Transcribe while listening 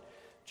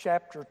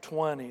chapter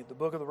 20, the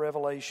book of the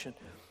Revelation,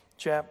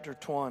 chapter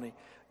 20.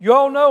 You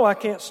all know I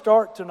can't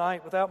start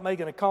tonight without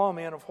making a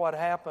comment of what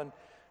happened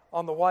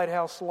on the White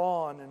House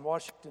lawn in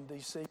Washington,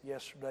 D.C.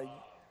 yesterday.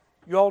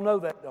 You all know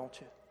that, don't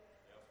you?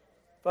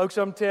 Folks,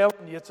 I'm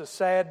telling you, it's a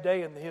sad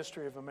day in the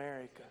history of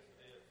America.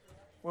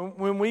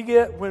 When we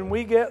get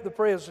the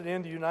President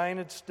of the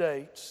United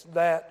States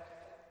that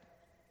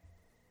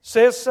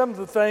says some of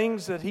the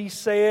things that he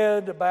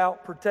said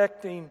about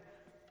protecting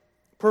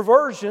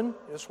perversion,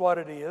 is what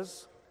it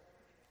is,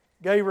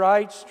 gay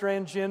rights,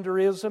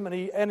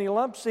 transgenderism, and he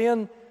lumps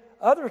in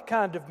other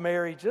kind of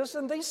marriages,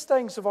 and these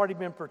things have already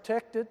been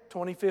protected.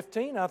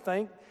 2015, I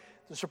think,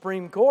 the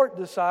Supreme Court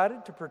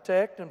decided to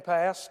protect and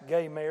pass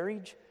gay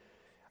marriage.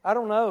 I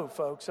don't know,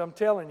 folks. I'm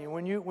telling you,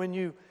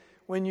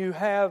 when you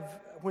have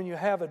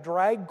a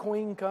drag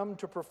queen come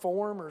to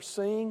perform or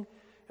sing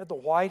at the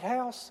White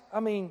House,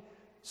 I mean,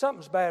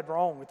 something's bad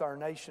wrong with our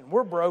nation.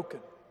 We're broken.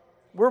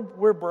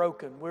 We're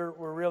broken. We're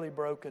really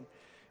broken.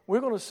 We're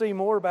going to see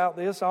more about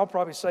this. I'll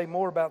probably say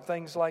more about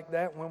things like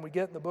that when we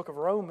get in the book of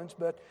Romans.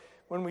 But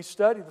when we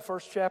study the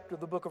first chapter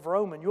of the book of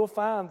Romans, you'll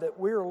find that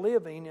we're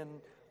living in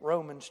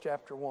Romans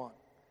chapter 1.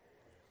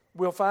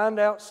 We'll find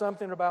out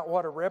something about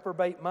what a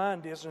reprobate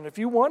mind is. And if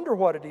you wonder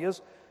what it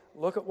is,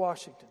 look at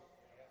Washington.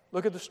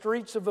 Look at the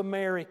streets of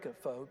America,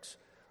 folks.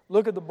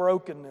 Look at the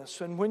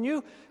brokenness. And when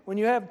you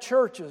have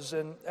churches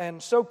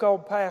and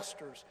so-called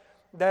pastors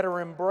that are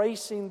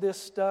embracing this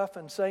stuff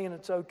and saying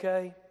it's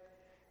okay,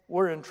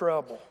 we're in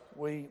trouble.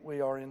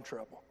 We are in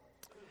trouble.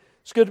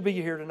 It's good to be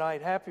here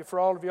tonight. Happy for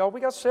all of y'all.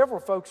 We got several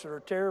folks that are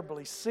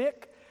terribly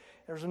sick.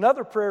 There's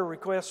another prayer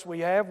request we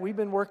have. We've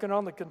been working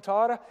on the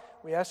cantata.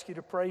 We ask you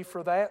to pray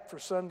for that for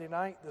Sunday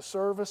night, the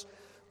service.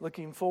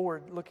 Looking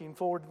forward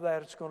to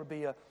that. It's going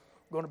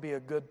to be a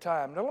good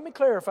time. Now let me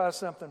clarify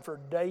something for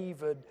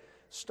David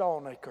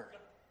Stallnaker.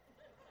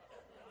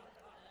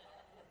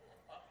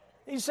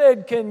 He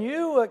said, can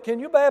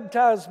you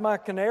baptize my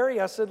canary?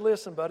 I said,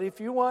 listen, buddy,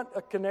 if you want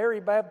a canary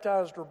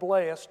baptized or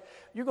blessed,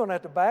 you're going to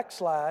have to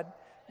backslide,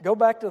 go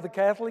back to the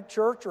Catholic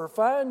Church, or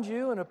find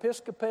you an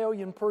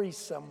Episcopalian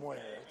priest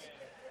somewhere.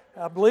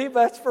 I believe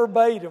that's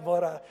verbatim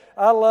what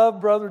I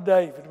love Brother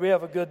David. We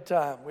have a good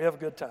time.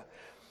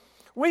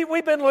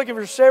 We've been looking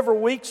for several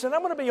weeks, and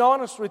I'm going to be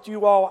honest with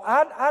you all.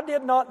 I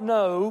did not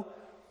know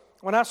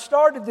when I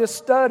started this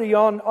study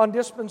on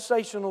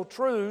dispensational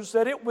truths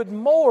that it would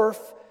morph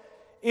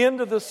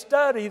into the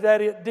study that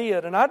it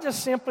did. And I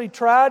just simply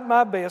tried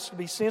my best to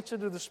be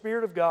sensitive to the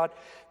Spirit of God,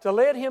 to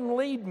let Him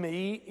lead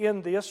me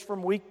in this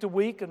from week to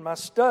week in my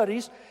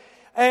studies.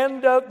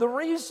 And the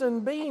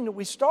reason being that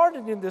we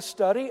started in this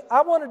study,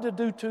 I wanted to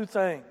do two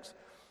things.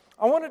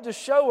 I wanted to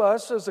show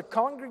us as a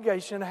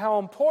congregation how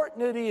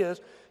important it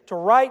is to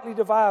rightly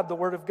divide the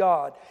Word of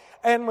God.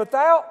 And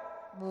without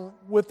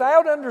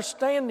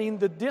understanding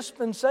the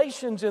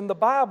dispensations in the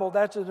Bible,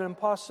 that's an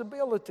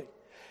impossibility.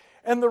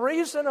 And the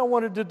reason I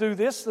wanted to do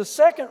this, the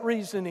second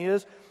reason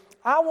is,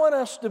 I want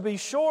us to be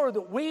sure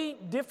that we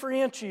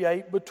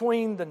differentiate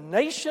between the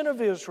nation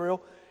of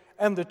Israel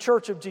and the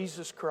church of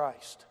Jesus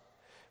Christ.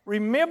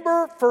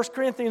 Remember 1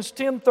 Corinthians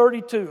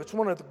 10:32. It's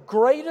one of the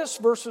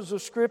greatest verses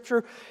of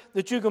Scripture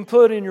that you can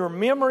put in your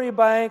memory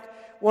bank.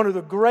 One of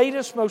the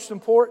greatest, most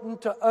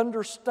important to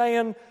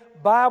understand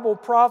Bible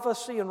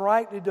prophecy and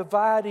rightly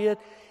divide it.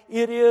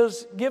 It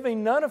is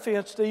giving none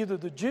offense to either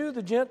the Jew,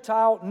 the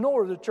Gentile,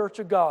 nor the church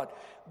of God.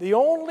 The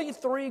only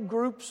three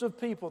groups of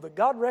people that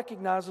God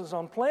recognizes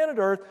on planet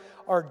Earth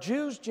are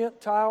Jews,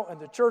 Gentile, and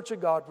the church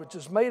of God, which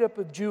is made up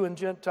of Jew and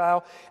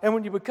Gentile. And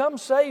when you become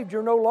saved,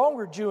 you're no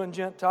longer Jew and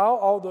Gentile,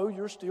 although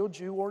you're still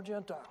Jew or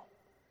Gentile.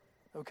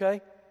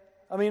 Okay?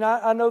 I mean,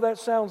 I know that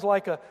sounds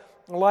like a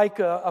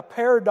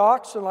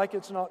paradox and like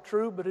it's not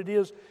true, but it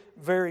is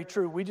very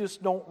true. We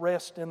just don't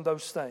rest in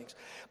those things.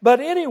 But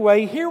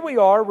anyway, here we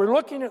are. We're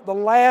looking at the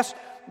last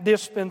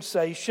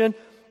dispensation,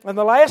 and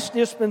the last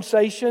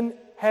dispensation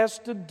has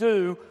to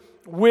do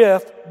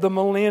with the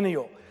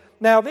millennial.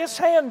 Now, this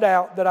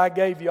handout that I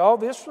gave y'all,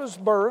 this was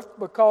birthed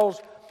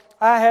because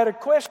I had a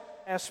question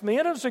asked me,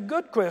 and it was a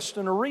good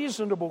question, a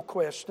reasonable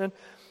question.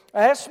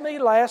 Asked me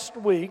last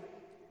week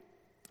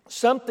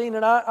something,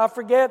 and I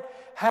forget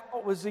how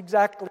it was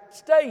exactly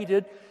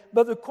stated,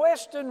 but the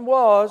question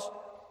was,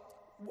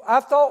 I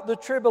thought the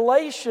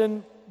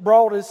tribulation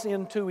brought us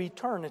into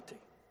eternity.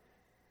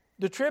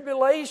 The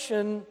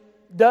tribulation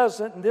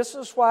doesn't, and this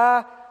is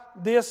why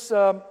this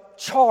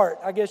chart,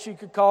 I guess you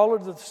could call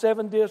it, the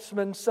seven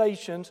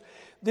dispensations,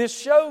 this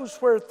shows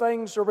where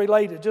things are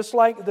related. Just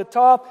like at the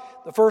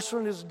top, the first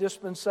one is the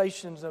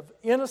dispensations of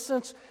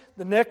innocence.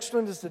 The next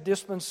one is the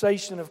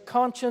dispensation of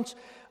conscience,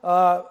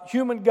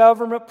 human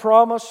government,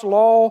 promise,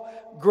 law,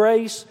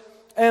 grace.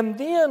 And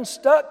then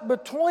stuck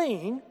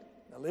between,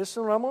 now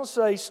listen to what I'm going to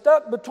say,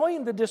 stuck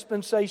between the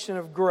dispensation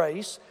of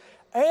grace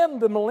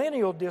and the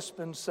millennial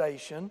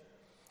dispensation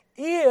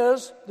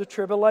is the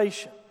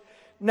tribulation.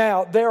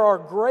 Now, there are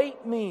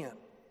great men,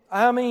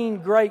 I mean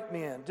great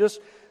men, just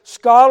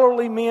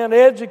scholarly men,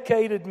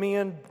 educated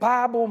men,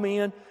 Bible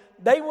men.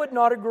 They would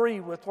not agree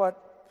with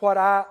what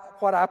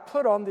what I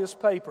put on this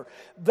paper.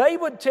 They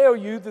would tell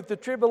you that the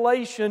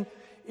tribulation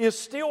is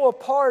still a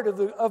part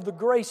of the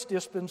grace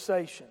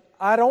dispensation.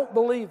 I don't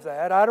believe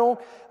that. I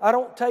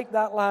don't take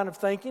that line of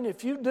thinking.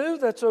 If you do,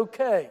 that's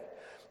okay.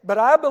 But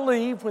I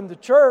believe when the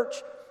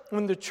church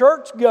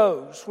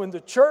goes, when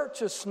the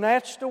church is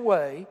snatched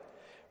away,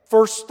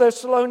 1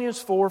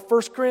 Thessalonians 4,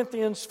 1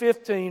 Corinthians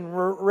 15,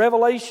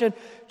 Revelation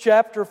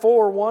chapter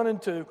 4, 1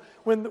 and 2,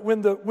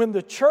 when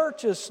the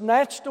church is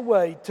snatched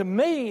away, to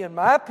me, in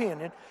my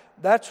opinion,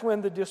 that's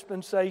when the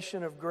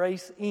dispensation of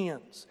grace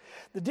ends.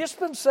 The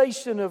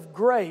dispensation of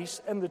grace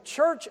and the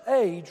church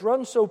age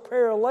run so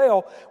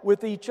parallel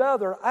with each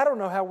other, I don't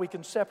know how we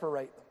can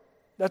separate them.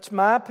 That's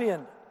my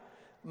opinion.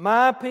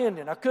 My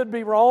opinion. I could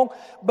be wrong,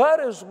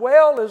 but as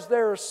well as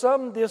there are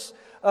some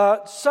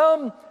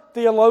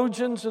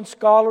theologians and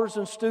scholars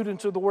and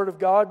students of the Word of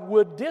God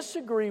would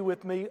disagree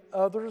with me,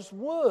 others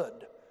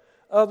would.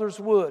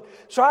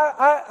 So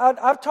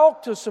I've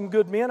talked to some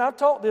good men. I've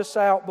taught this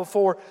out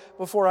before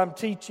I'm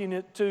teaching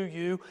it to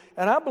you,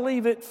 and I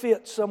believe it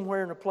fits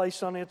somewhere in a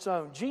place on its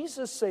own.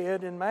 Jesus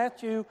said in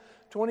Matthew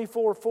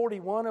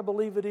 24:41, I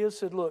believe it is,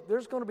 said, look,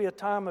 there's going to be a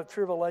time of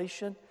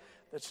tribulation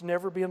that's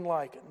never been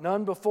like it.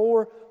 None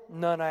before,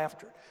 none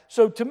after.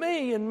 So to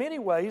me, in many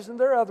ways, and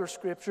there are other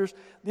scriptures,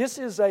 this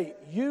is a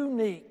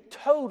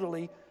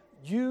totally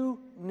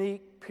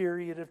unique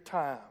period of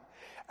time.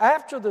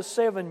 After the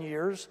 7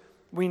 years,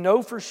 we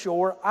know for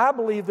sure, I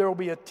believe there will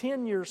be a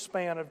 10-year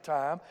span of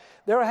time.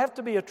 There will have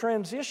to be a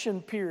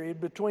transition period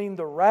between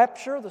the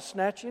rapture, the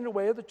snatching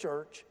away of the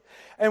church,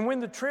 and when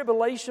the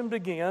tribulation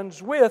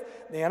begins with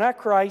the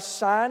Antichrist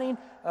signing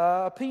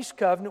a peace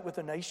covenant with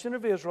the nation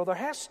of Israel. There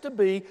has to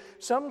be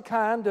some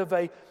kind of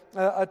a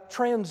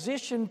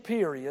transition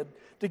period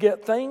to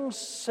get things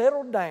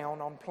settled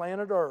down on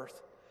planet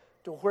Earth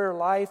to where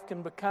life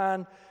can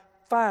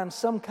find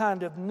some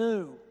kind of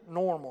new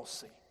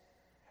normalcy.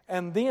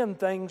 And then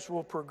things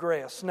will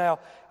progress. Now,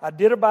 I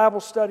did a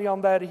Bible study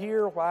on that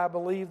here, why I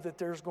believe that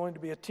there's going to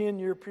be a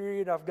 10-year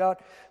period. I've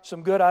got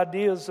some good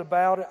ideas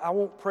about it. I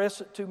won't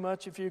press it too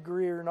much if you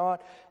agree or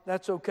not.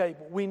 That's okay.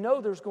 But we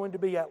know there's going to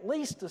be at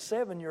least a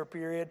 7-year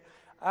period.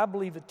 I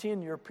believe a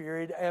 10-year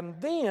period. And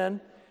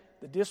then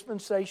the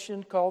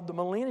dispensation called the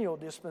millennial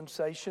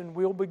dispensation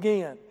will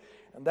begin.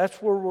 And that's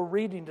where we're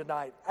reading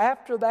tonight.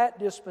 After that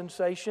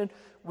dispensation,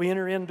 we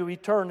enter into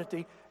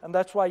eternity. And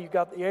that's why you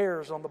got the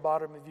errors on the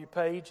bottom of your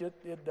page.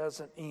 It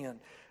doesn't end.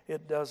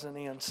 It doesn't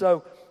end.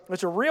 So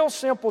it's a real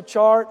simple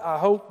chart. I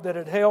hope that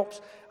it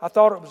helps. I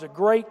thought it was a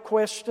great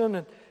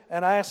question.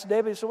 And I asked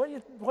Debbie, so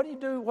what do you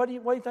do? What do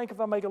you think if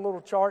I make a little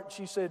chart?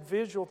 She said,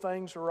 visual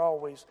things are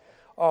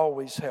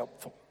always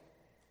helpful.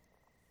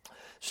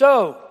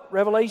 So,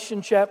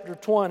 Revelation chapter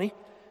 20.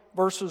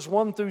 Verses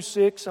 1 through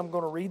 6, I'm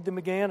going to read them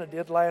again. I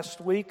did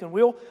last week, and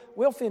we'll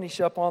finish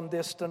up on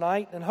this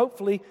tonight, and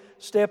hopefully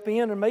step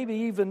in and maybe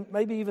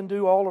even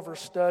do all of our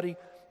study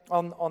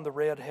on the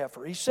red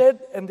heifer. He said,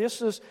 and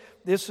this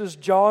is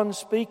John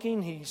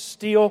speaking. He's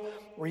still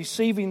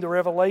receiving the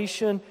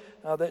revelation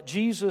that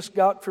Jesus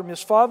got from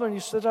his Father, and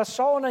he said, I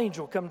saw an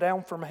angel come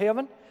down from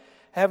heaven,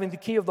 having the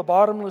key of the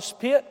bottomless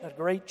pit and a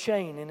great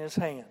chain in his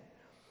hand.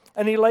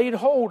 And he laid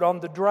hold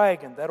on the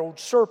dragon, that old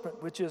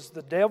serpent, which is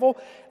the devil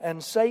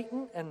and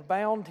Satan, and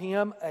bound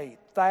him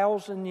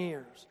 1,000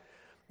 years.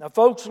 Now,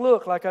 folks,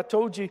 look, like I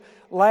told you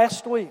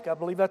last week, I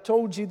believe I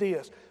told you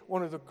this.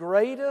 One of the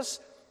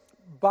greatest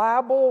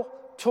Bible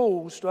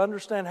tools to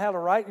understand how to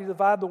rightly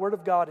divide the Word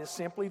of God is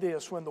simply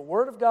this. When the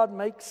Word of God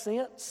makes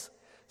sense,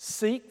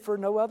 seek for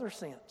no other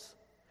sense.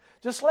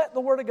 Just let the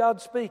Word of God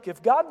speak.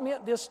 If God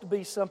meant this to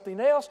be something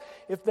else,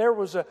 if there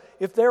was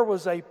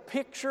a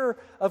picture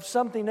of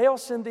something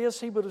else in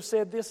this, He would have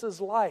said this is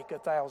like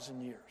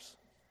 1,000 years.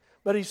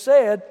 But He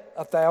said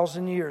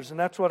 1,000 years, and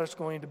that's what it's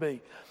going to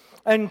be.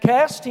 And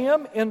cast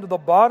him into the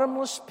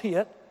bottomless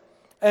pit,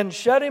 and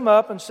shut him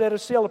up, and set a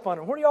seal upon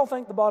him. Where do y'all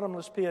think the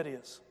bottomless pit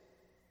is?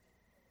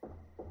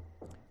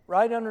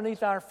 Right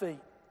underneath our feet.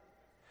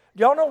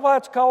 Do y'all know why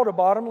it's called a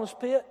bottomless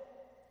pit?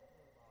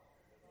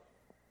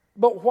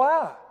 But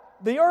why?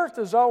 The earth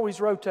is always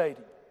rotating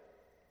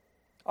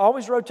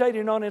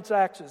on its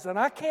axis. And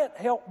I can't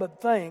help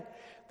but think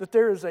that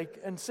there is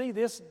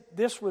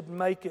this would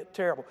make it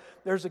terrible.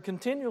 There's a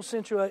continual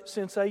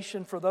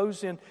sensation for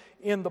those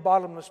in the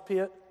bottomless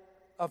pit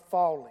of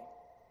falling.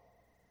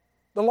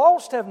 The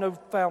lost have no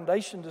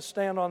foundation to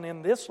stand on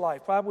in this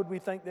life. Why would we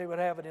think they would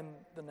have it in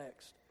the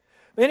next?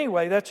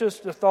 Anyway, that's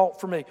just a thought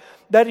for me.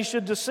 That he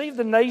should deceive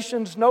the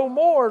nations no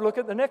more. Look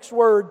at the next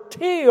word,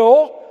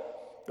 till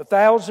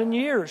 1,000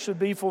 years should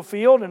be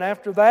fulfilled, and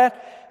after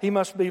that he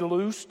must be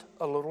loosed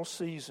a little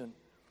season.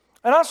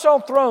 And I saw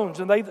thrones,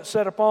 and they that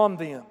sat upon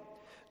them.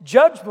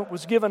 Judgment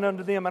was given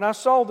unto them, and I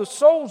saw the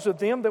souls of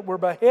them that were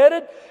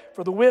beheaded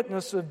for the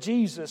witness of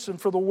Jesus and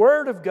for the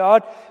word of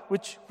God,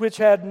 which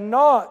had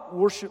not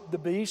worshipped the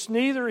beast,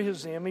 neither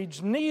his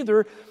image,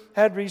 neither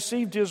had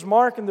received his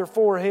mark in their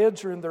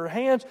foreheads or in their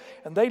hands,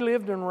 and they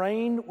lived and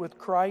reigned with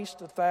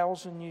Christ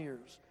 1,000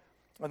 years.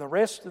 And the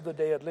rest of the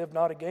dead lived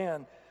not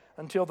again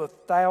until the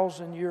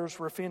 1,000 years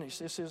were finished.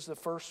 This is the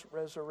first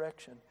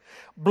resurrection.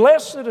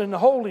 Blessed and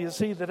holy is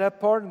he that hath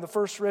part in the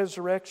first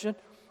resurrection.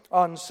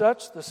 On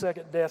such the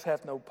second death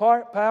hath no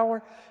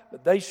power,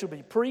 but they shall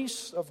be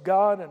priests of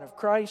God and of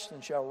Christ,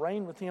 and shall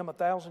reign with him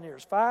 1,000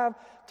 years. 5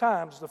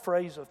 times the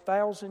phrase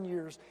 1,000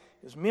 years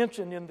is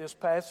mentioned in this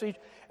passage,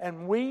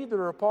 and we that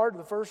are a part of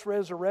the first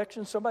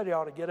resurrection, somebody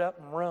ought to get up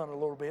and run a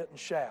little bit and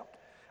shout.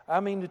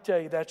 I mean to tell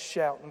you, that's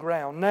shouting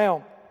ground.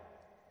 Now,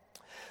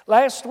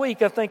 last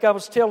week I think I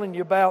was telling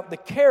you about the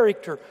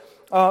character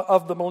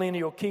of the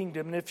millennial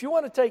kingdom. And if you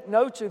want to take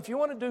notes, if you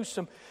want to do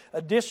some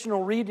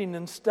additional reading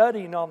and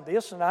studying on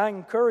this, and I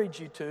encourage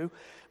you to,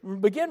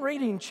 begin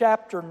reading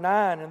chapter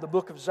 9 in the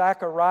book of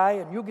Zechariah,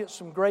 and you'll get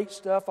some great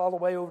stuff all the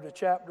way over to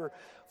chapter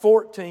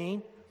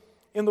 14.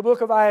 In the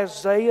book of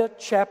Isaiah,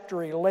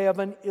 chapter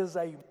 11 is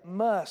a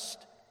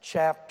must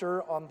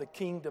chapter on the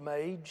kingdom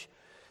age.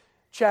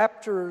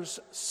 Chapters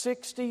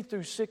 60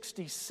 through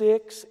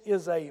 66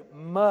 is a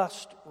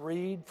must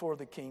read for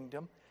the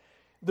kingdom.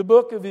 The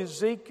book of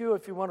Ezekiel,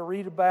 if you want to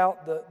read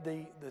about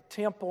the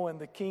temple and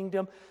the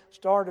kingdom,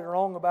 started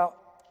wrong about,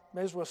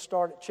 may as well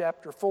start at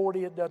chapter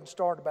 40. It doesn't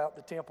start about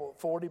the temple at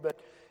 40, but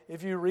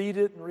if you read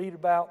it and read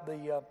about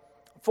the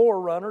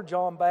forerunner,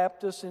 John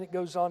Baptist, and it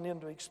goes on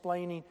into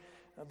explaining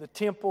the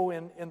temple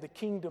in the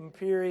kingdom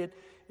period,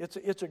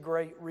 it's a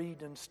great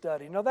read and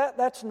study. Now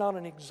that's not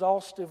an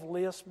exhaustive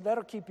list, but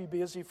that'll keep you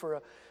busy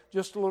for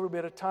just a little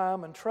bit of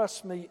time, and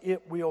trust me,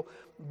 it will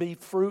be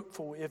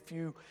fruitful if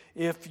you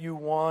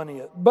want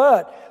it.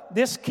 But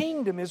this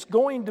kingdom is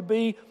going to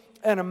be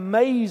an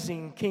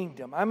amazing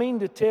kingdom. I mean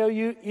to tell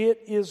you,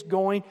 it is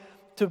going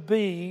to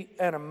be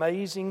an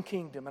amazing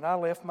kingdom. And I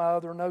left my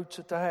other notes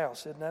at the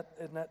house. Isn't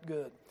that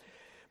good?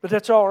 But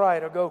that's all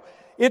right. I'll go.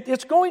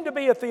 It's going to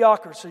be a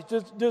theocracy.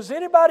 Does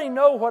anybody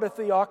know what a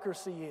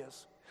theocracy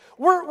is?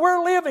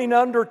 We're living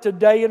under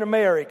today in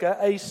America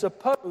a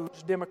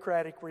supposed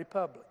democratic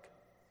republic.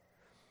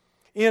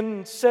 In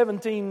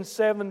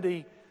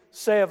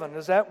 1777,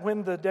 is that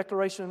when the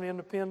Declaration of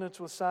Independence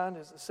was signed?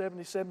 Is it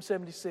 77,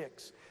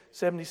 76?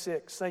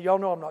 76. Now, y'all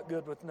know I'm not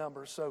good with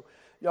numbers, so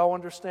y'all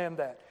understand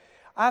that.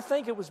 I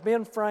think it was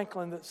Ben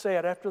Franklin that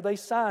said, after they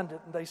signed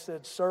it, and they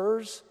said,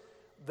 "Sirs,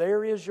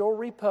 there is your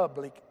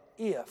republic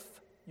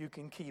if you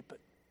can keep it."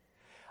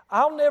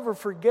 I'll never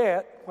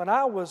forget when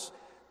I was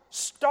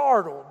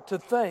startled to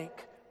think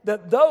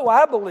that though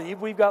I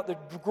believe we've got the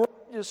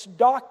greatest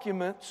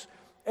documents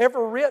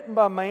ever written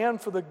by man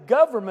for the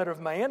government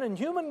of man and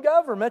human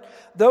government,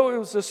 though it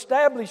was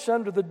established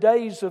under the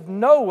days of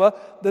Noah,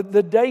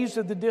 the days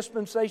of the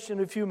dispensation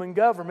of human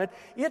government,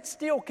 it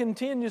still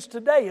continues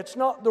today. It's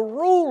not the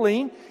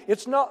ruling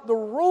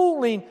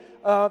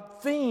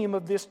theme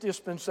of this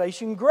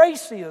dispensation.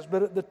 Grace is,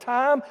 but at the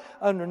time,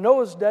 under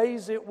Noah's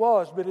days, it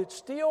was. But it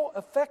still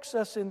affects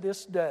us in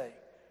this day.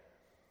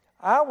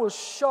 I was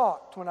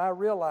shocked when I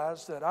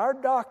realized that our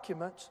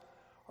documents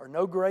are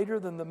no greater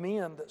than the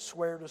men that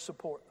swear to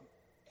support them.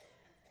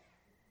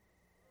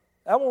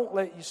 That won't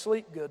let you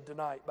sleep good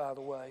tonight, by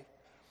the way.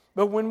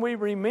 But when we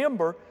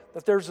remember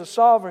that there's a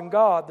sovereign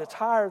God that's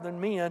higher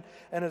than men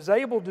and is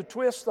able to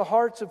twist the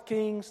hearts of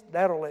kings,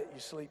 that'll let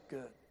you sleep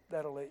good.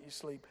 That'll let you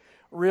sleep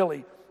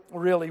really,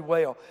 really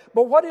well.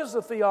 But what is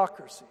a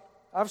theocracy?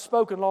 I've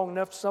spoken long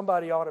enough,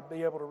 somebody ought to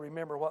be able to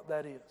remember what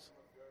that is.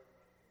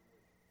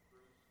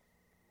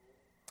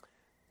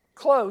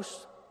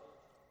 Close.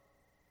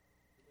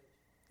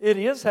 It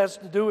has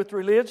to do with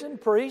religion,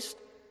 priest.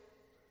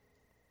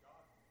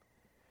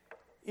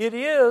 It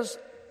is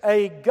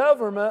a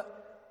government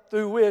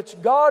through which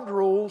God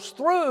rules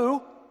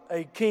through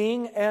a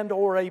king and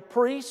or a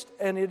priest,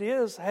 and it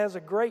has a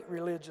great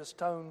religious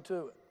tone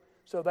to it.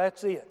 So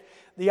that's it.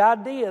 The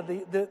idea,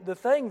 the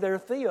thing there,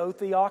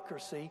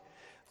 theocracy,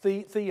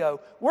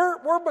 theo.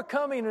 We're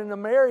becoming an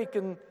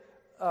American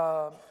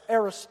not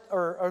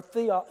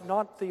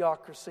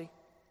theocracy.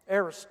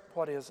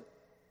 What is it?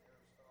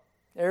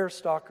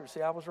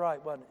 Aristocracy. I was right,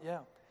 wasn't it? Yeah.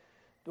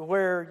 To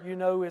where,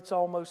 it's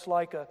almost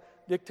like a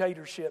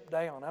dictatorship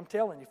down. I'm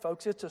telling you,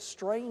 folks, it's a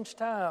strange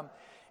time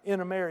in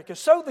America.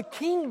 So the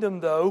kingdom,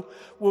 though,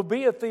 will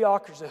be a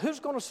theocracy. Who's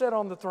going to sit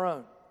on the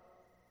throne?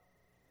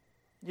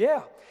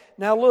 Yeah.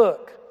 Now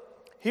look,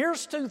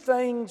 here's two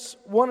things,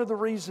 one of the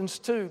reasons,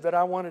 too, that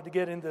I wanted to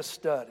get in this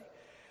study.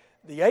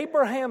 The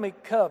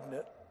Abrahamic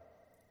covenant,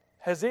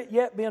 has it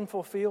yet been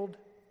fulfilled?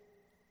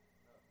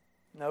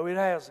 No, it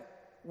hasn't.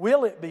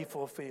 Will it be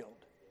fulfilled?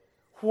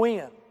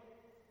 When?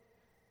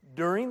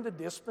 During the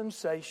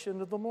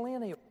dispensation of the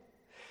millennium.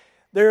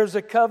 There's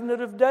a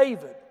covenant of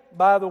David.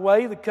 By the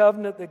way, the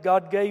covenant that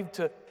God gave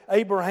to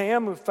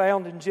Abraham, we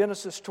found in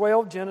Genesis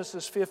 12,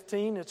 Genesis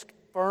 15, it's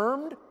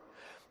confirmed.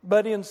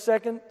 But in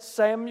 2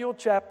 Samuel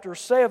chapter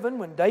 7,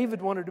 when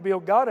David wanted to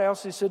build God a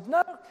house, he said,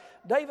 "No,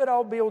 David,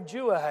 I'll build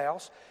you a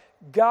house."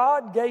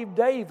 God gave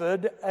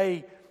David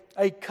a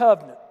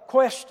covenant.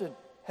 Question,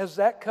 has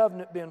that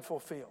covenant been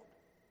fulfilled?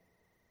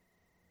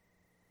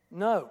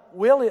 No.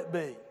 Will it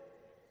be?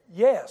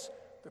 Yes.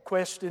 The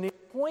question is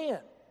when?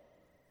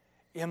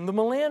 In the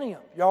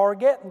millennium. Y'all are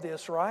getting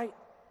this, right?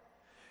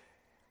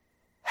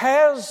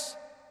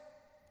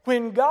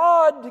 when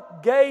God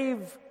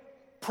gave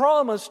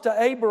promise to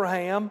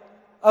Abraham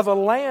of a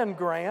land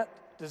grant,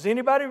 does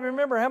anybody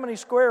remember how many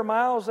square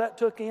miles that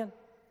took in?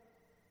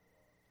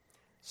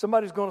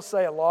 Somebody's going to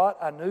say a lot.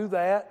 I knew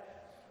that.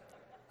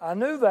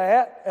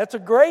 That's a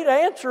great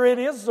answer. It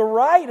is the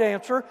right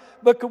answer.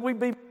 But could we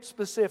be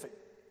specific?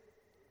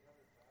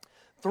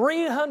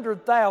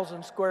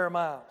 300,000 square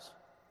miles.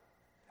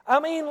 I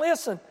mean,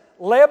 listen,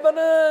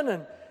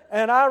 Lebanon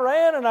and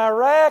Iran and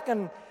Iraq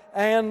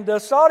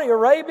and Saudi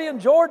Arabia and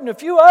Jordan, a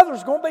few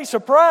others, going to be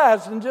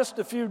surprised in just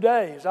a few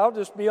days. I'll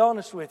just be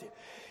honest with you.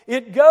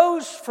 It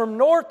goes from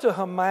north to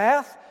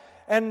Hamath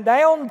and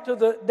down to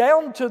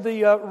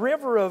the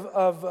river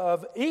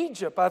of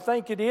Egypt, I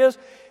think it is.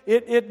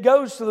 It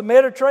goes to the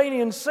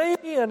Mediterranean Sea,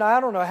 and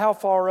I don't know how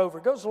far over.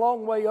 It goes a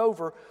long way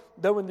over,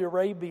 though, in the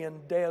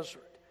Arabian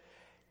desert.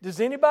 Does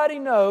anybody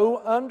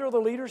know, under the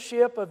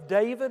leadership of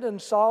David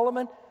and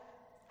Solomon,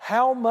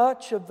 how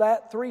much of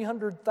that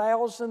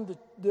 300,000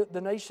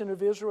 the nation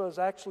of Israel has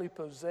actually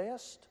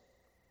possessed?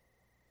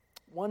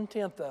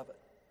 1/10 of it.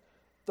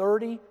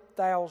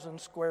 30,000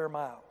 square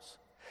miles.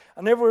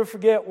 I'll never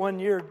forget one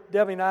year,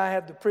 Debbie and I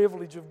had the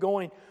privilege of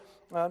going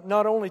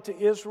not only to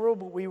Israel,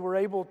 but we were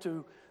able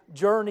to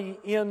journey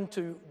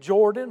into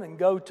Jordan and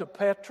go to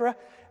Petra,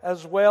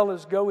 as well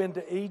as go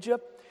into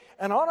Egypt.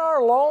 And on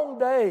our long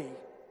day,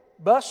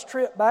 bus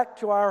trip back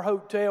to our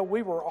hotel,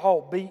 we were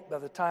all beat by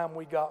the time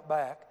we got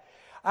back.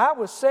 I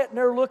was sitting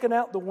there looking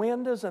out the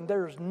windows, and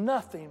there's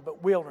nothing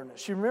but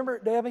wilderness. You remember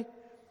it, Debbie?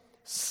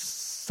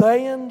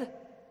 Sand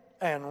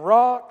and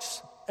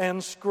rocks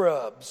and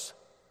scrubs.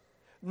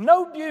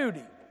 No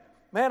beauty.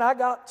 Man,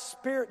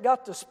 Spirit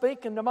got to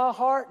speak into my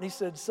heart, and He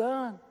said,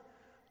 son,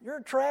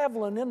 you're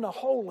traveling in the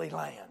Holy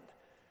Land.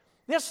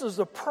 This is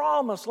the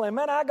promised land.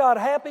 Man, I got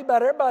happy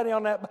about everybody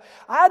on that.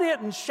 I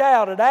didn't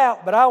shout it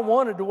out, but I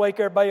wanted to wake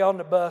everybody on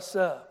the bus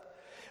up.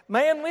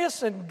 Man,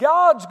 listen,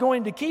 God's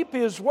going to keep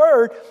His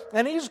word,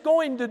 and He's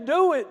going to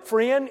do it,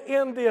 friend,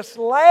 in this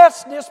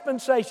last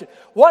dispensation.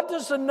 What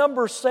does the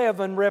number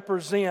 7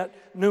 represent,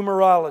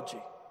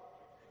 numerology?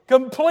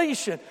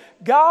 Completion.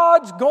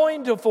 God's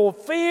going to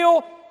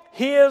fulfill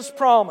His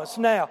promise.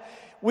 Now,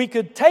 we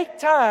could take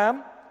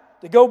time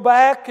to go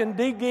back and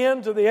dig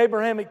into the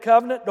Abrahamic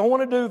covenant. Don't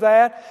want to do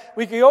that.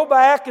 We could go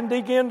back and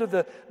dig into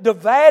the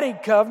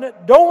Davidic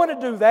covenant. Don't want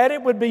to do that.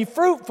 It would be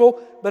fruitful,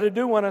 but I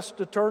do want us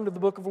to turn to the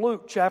book of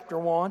Luke, chapter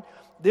 1.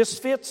 This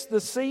fits the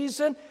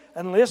season,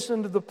 and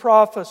listen to the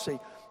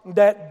prophecy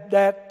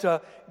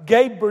that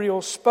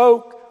Gabriel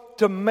spoke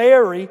to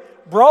Mary,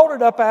 brought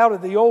it up out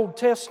of the Old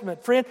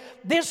Testament. Friend,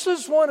 this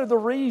is one of the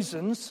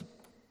reasons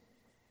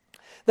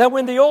that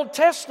when the Old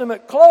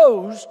Testament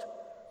closed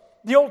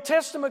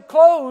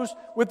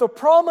with the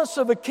promise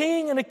of a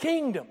king and a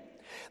kingdom.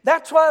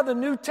 That's why the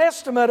New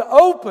Testament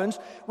opens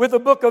with the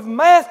book of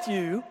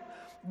Matthew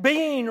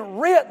being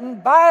written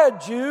by a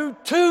Jew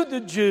to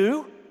the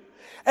Jew.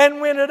 And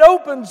when it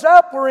opens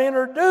up, we're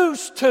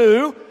introduced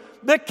to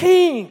the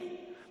king.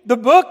 The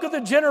book of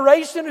the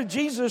generation of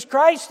Jesus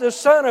Christ, the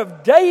son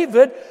of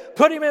David,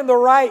 put him in the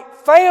right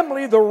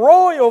family, the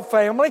royal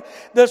family.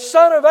 The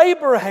son of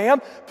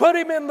Abraham, put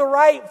him in the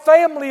right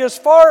family as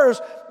far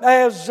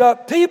as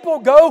people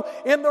go,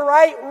 in the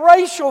right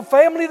racial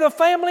family, the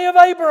family of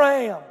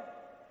Abraham.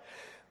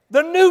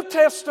 The New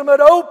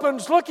Testament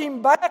opens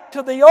looking back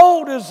to the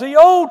old as the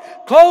old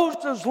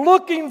closes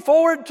looking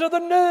forward to the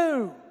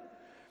new.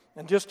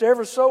 And just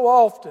ever so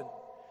often,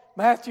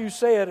 Matthew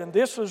said, and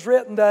this was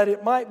written that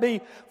it might be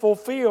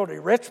fulfilled. He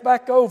reached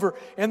back over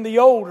in the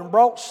old and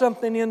brought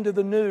something into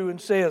the new and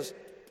says,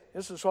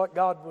 this is what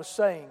God was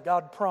saying,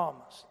 God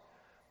promised.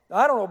 Now,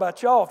 I don't know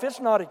about y'all, if it's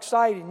not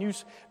exciting,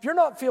 if you're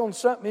not feeling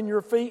something in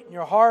your feet and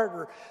your heart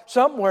or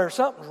somewhere,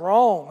 something's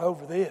wrong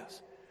over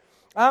this.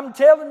 I'm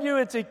telling you,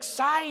 it's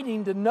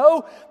exciting to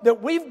know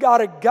that we've got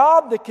a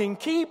God that can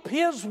keep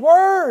His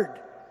word.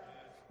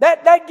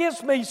 That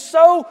gives me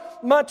so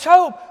much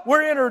hope.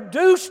 We're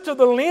introduced to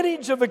the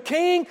lineage of a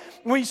king.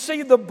 We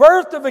see the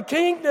birth of a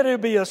king, that He'll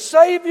be a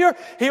Savior.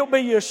 He'll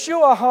be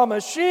Yeshua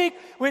HaMashiach,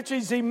 which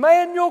is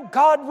Emmanuel,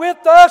 God with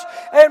us.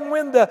 And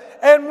when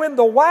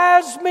the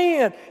wise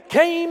men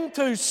came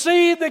to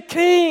see the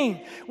king,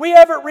 we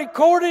have it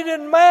recorded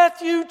in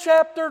Matthew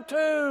chapter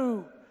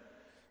 2.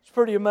 It's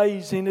pretty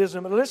amazing,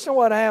 isn't it? Listen to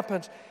what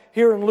happens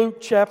here in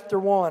Luke chapter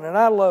 1. And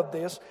I love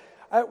this.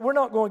 We're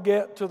not going to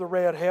get to the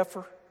red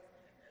heifer.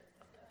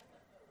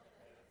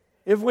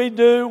 If we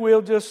do,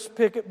 we'll just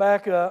pick it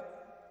back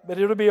up, but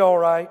it'll be all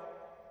right.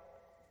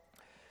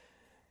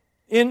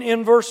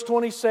 In verse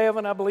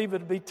 27, I believe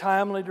it'd be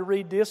timely to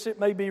read this. It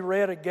may be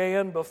read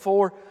again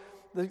before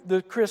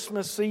the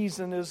Christmas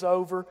season is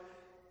over.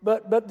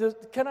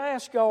 But can I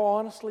ask y'all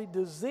honestly,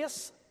 does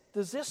this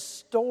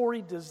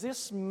story, does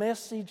this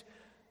message,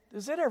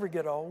 does it ever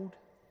get old?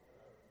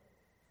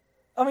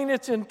 I mean,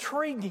 it's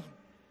intriguing.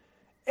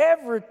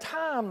 Every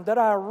time that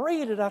I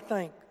read it, I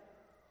think,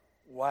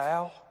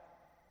 wow.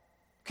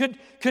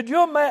 Could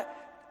you imagine?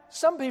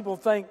 Some people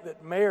think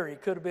that Mary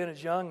could have been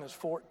as young as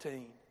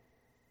 14.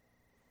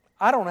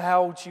 I don't know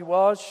how old she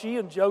was. She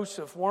and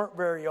Joseph weren't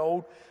very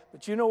old.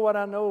 But you know what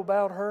I know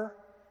about her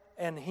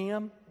and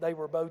him? They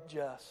were both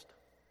just.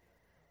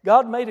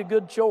 God made a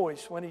good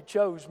choice when He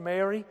chose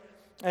Mary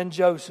and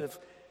Joseph.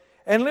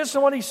 And listen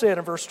to what He said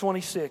in verse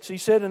 26. He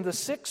said, in the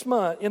sixth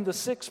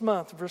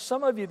month, for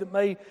some of you that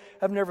may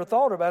have never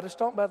thought about it, it's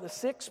talking about the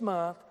 6th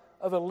month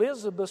of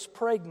Elizabeth's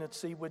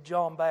pregnancy with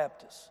John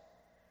Baptist.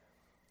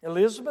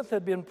 Elizabeth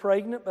had been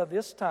pregnant by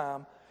this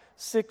time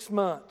 6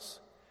 months.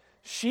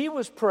 She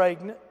was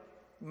pregnant.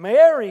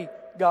 Mary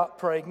got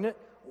pregnant,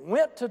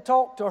 went to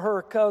talk to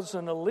her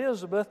cousin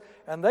Elizabeth,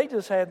 and they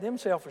just had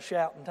themselves a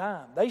shouting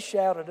time. They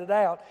shouted it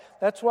out.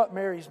 That's what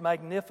Mary's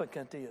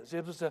Magnificat is.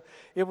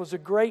 It was a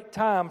great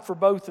time for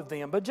both of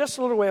them. But just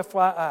a little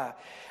FYI.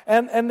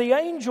 And the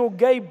angel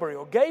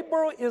Gabriel.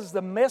 Gabriel is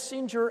the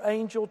messenger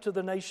angel to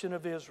the nation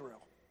of Israel.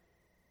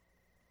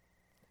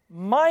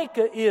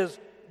 Micah is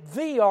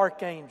the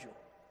archangel.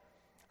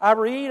 I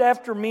read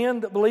after men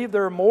that believe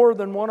there are more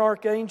than one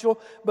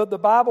archangel, but the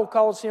Bible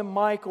calls him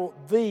Michael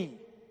the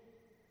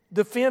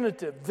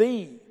definitive,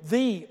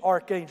 the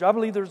archangel. I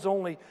believe there's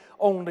only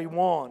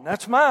one.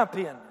 That's my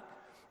opinion.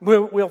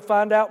 We'll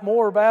find out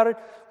more about it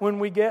when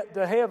we get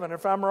to heaven.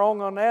 If I'm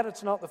wrong on that,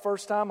 it's not the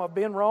first time I've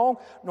been wrong,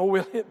 nor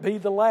will it be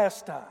the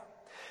last time.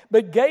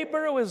 But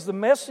Gabriel is the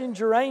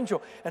messenger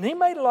angel, and he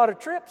made a lot of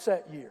trips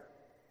that year.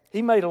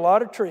 He made a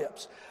lot of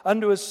trips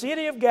unto a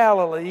city of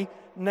Galilee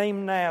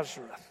named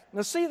Nazareth.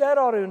 Now see, that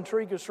ought to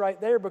intrigue us right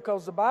there,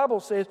 because the Bible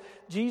says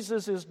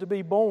Jesus is to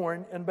be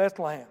born in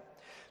Bethlehem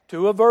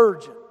to a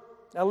virgin.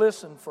 Now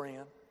listen,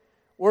 friend,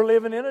 we're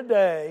living in a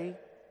day,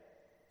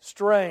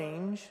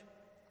 strange,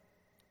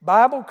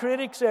 Bible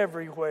critics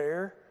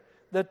everywhere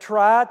that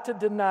try to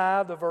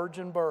deny the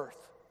virgin birth.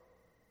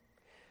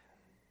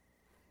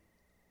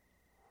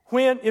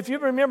 If you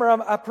remember,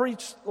 I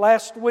preached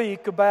last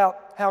week about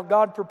how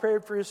God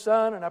prepared for His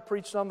Son, and I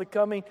preached on the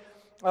coming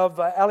of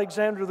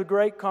Alexander the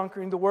Great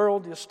conquering the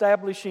world,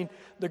 establishing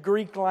the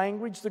Greek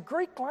language. The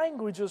Greek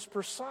language is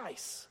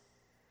precise.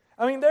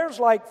 I mean, there's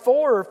like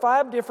 4 or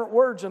 5 different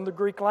words in the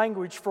Greek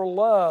language for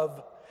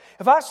love.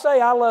 If I say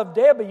I love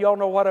Debbie, y'all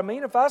know what I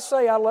mean. If I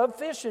say I love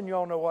fishing,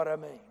 y'all know what I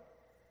mean.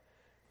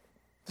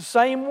 The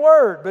same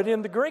word, but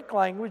in the Greek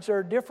language there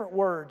are different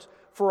words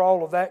for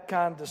all of that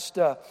kind of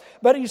stuff.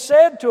 But he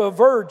said to a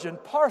virgin,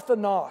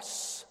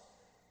 Parthenos,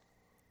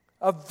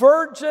 a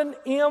virgin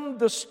in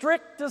the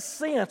strictest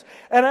sense.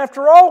 And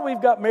after all,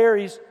 we've got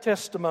Mary's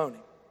testimony.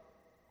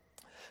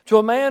 To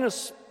a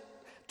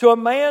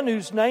man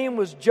whose name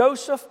was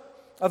Joseph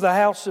of the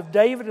house of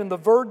David, and the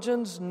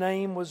virgin's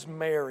name was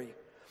Mary.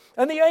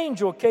 And the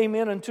angel came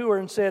in unto her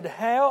and said,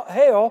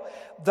 Hail,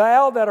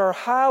 thou that art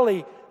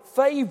highly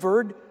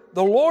favored,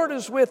 the Lord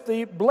is with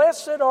thee.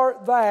 Blessed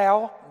art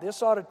thou,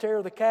 this ought to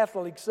tear the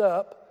Catholics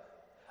up,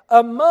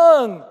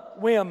 among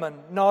women,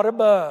 not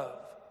above.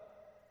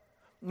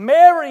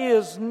 Mary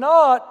is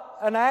not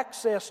an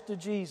access to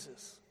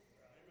Jesus.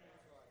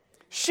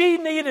 She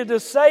needed a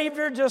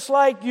Savior just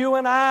like you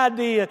and I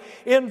did.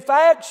 In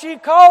fact, she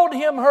called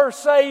Him her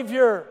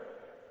Savior.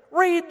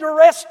 Read the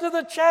rest of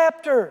the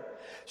chapter.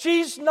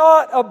 She's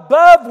not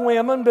above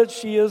women, but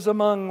she is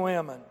among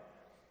women.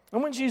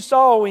 And when she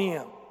saw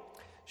Him,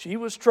 she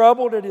was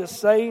troubled at His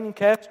saying, and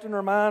cast in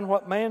her mind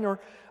what manner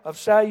of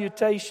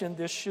salutation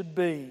this should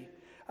be.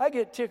 I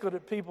get tickled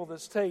at people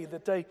that tell you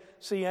that they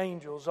see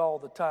angels all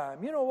the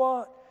time. You know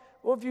what?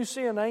 Well, if you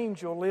see an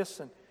angel,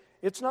 listen,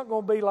 it's not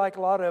going to be like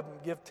a lot of them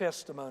give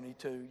testimony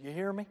to. You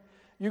hear me?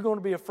 You're going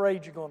to be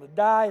afraid you're going to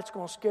die. It's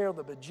going to scare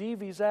the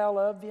bejeebies out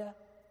of you.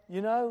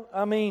 You know?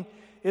 I mean,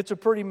 it's a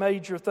pretty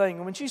major thing.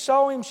 And when she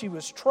saw Him, she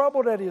was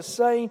troubled at His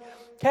saying,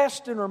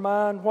 cast in her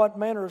mind what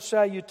manner of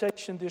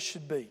salutation this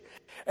should be.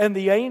 And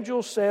the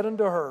angel said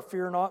unto her,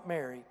 Fear not,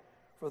 Mary,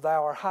 for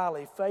thou art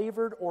highly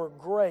favored or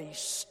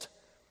graced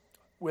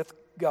with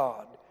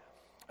God.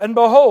 And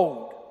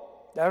behold,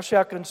 thou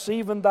shalt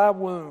conceive in thy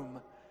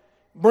womb,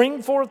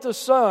 bring forth a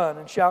son,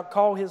 and shalt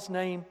call his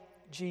name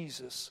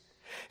Jesus.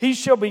 He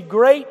shall be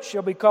great,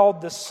 shall be called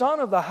the Son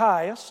of the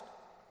Highest.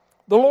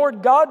 The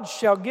Lord God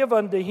shall give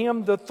unto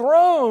him the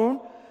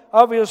throne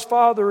of his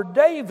father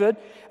David,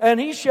 and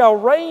he shall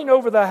reign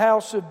over the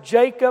house of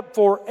Jacob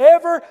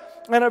forever,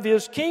 and of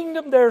his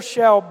kingdom there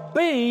shall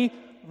be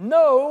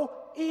no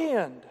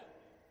end.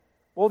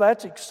 Well,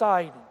 that's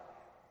exciting.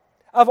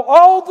 Of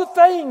all the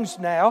things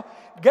now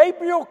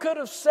Gabriel could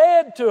have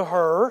said to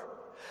her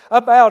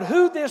about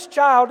who this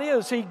child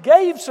is, he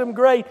gave some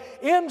great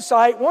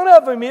insight. One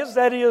of them is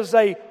that he is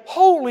a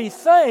holy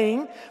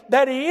thing,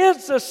 that he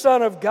is the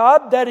Son of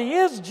God, that he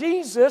is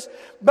Jesus,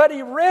 but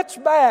he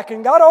reached back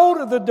and got hold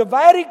of the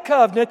Davidic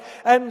covenant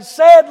and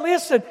said,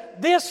 listen,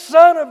 this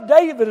Son of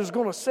David is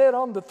going to sit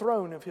on the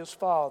throne of his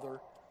father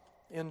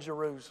in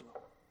Jerusalem.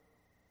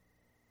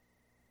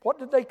 What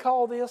did they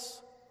call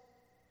this?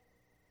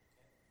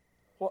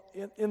 What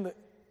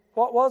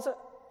was it?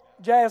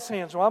 Jazz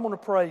hands. Well, I'm going to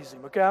praise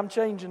him. Okay, I'm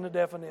changing the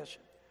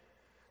definition.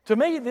 To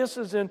me, this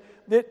is in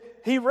that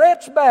he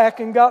reached back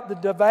and got the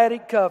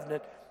Davidic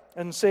covenant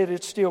and said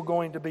it's still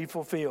going to be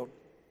fulfilled.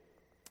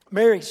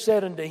 Mary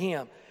said unto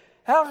him,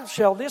 How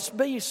shall this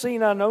be,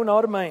 seeing I know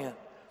not a man?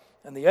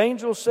 And the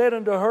angel said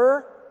unto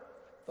her,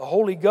 The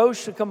Holy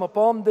Ghost shall come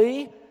upon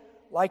thee,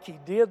 like He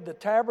did the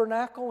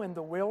tabernacle in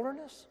the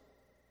wilderness.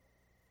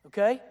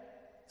 Okay?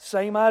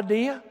 Same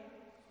idea.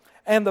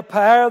 And the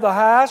power of the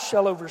highest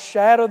shall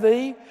overshadow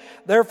thee.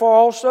 Therefore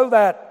also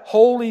that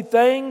holy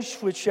things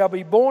which shall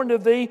be born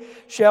of thee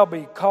shall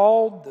be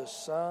called the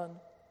Son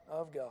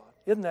of God.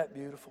 Isn't that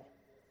beautiful?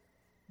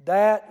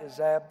 That is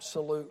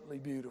absolutely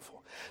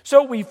beautiful.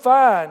 So we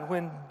find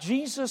when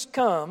Jesus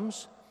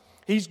comes,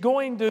 He's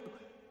going to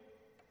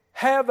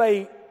have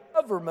a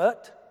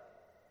government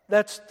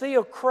that's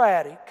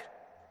theocratic.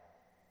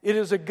 It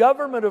is a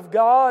government of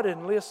God,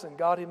 and listen,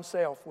 God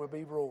Himself will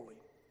be ruling.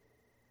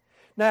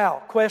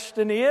 Now,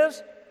 question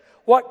is,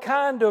 what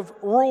kind of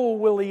rule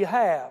will He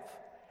have?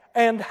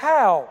 And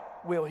how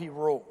will He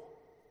rule?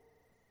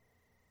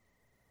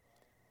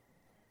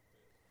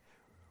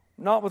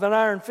 Not with an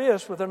iron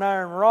fist, with an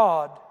iron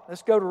rod.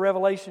 Let's go to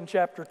Revelation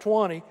chapter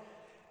 20,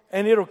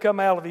 and it'll come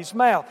out of His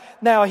mouth.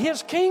 Now,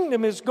 His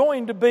kingdom is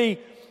going to be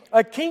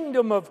a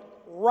kingdom of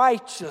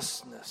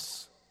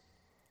righteousness.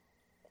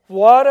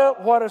 What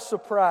a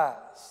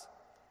surprise.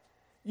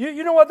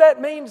 You know what that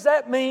means?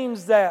 That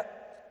means that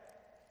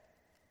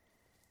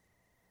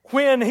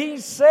when He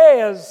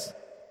says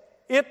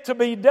it to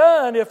be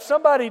done, if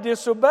somebody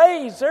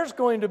disobeys, there's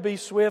going to be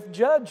swift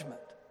judgment.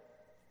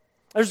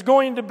 There's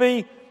going to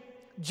be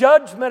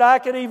judgment, I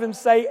could even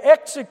say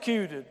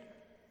executed,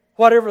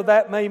 whatever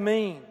that may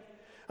mean.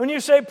 When you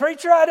say,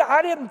 preacher,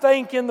 I didn't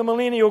think in the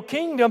millennial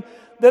kingdom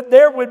that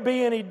there would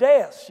be any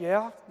deaths.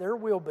 Yeah, there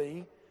will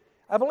be.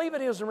 I believe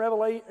it is in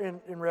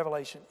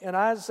Revelation. In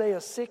Isaiah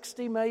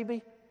 60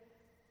 maybe.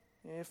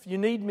 If you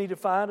need me to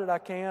find it, I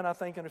can, I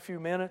think in a few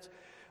minutes.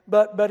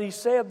 But He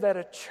said that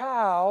a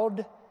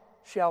child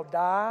shall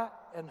die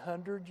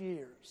 100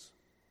 years.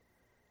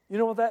 You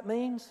know what that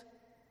means?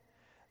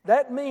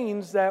 That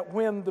means that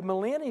when the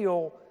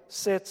millennial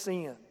sets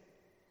in,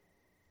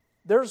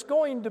 there's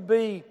going to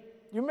be,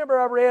 you remember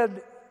I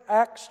read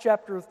Acts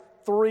chapter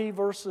 3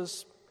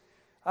 verses,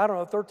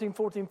 13,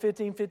 14,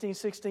 15, 15,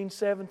 16,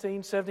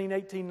 17, 17,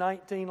 18,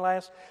 19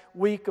 last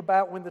week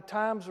about when the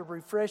times of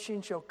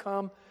refreshing shall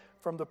come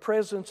from the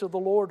presence of the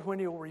Lord when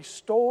He'll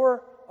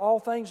restore all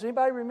things.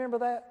 Anybody remember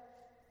that?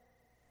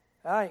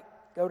 All right,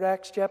 go to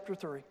Acts chapter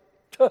 3.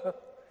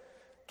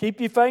 Keep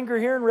your finger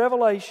here in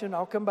Revelation.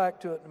 I'll come back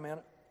to it in a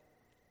minute.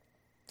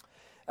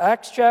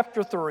 Acts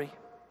chapter 3.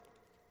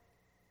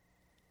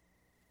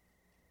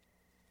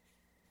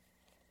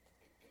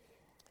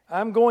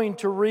 I'm going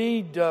to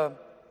read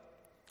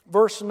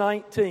verse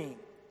 19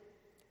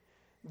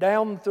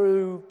 down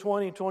through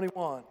 20,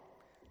 21.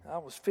 I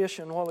was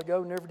fishing a while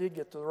ago, never did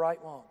get to the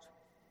right ones.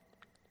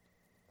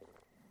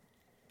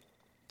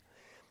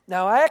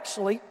 Now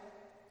actually,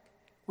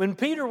 when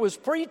Peter was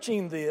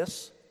preaching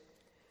this,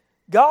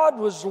 God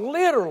was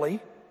literally,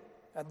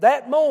 at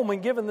that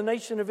moment, giving the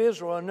nation of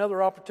Israel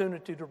another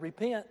opportunity to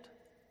repent.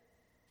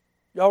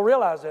 Y'all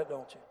realize that,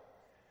 don't you?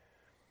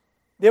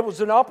 It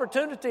was an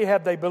opportunity.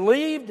 Had they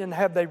believed and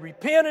had they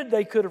repented,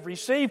 they could have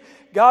received.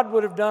 God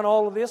would have done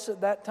all of this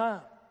at that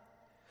time.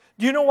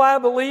 Do you know why I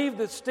believe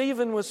that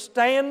Stephen was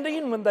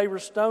standing when they were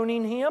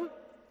stoning him?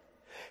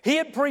 He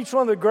had preached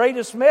one of the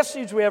greatest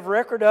messages we have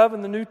record of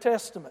in the New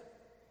Testament.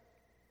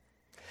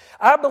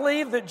 I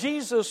believe that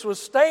Jesus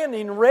was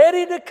standing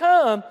ready to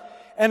come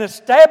and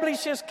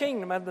establish His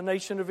kingdom, and the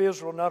nation of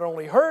Israel not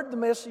only heard the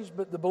message,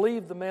 but they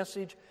believed the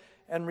message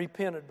and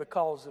repented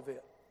because of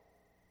it.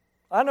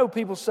 I know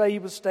people say he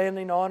was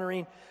standing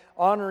honoring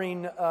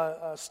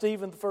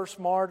Stephen, the first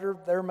martyr.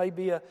 There may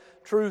be a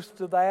truth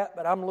to that,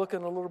 but I'm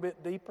looking a little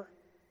bit deeper.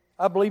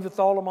 I believe with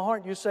all of my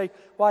heart. You say,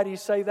 why do you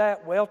say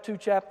that? Well, 2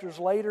 chapters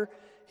later,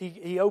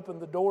 he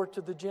opened the door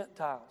to the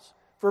Gentiles.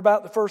 For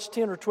about the first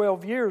 10 or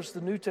 12 years,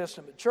 the New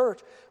Testament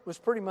church was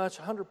pretty much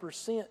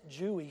 100%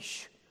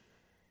 Jewish.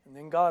 And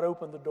then God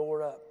opened the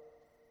door up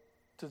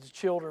to the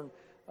children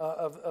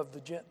of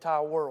the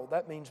Gentile world.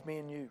 That means me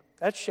and you.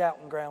 That's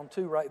shouting ground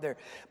too right there.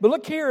 But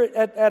look here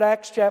at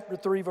Acts chapter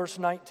 3, verse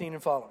 19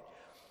 and following.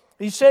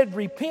 He said,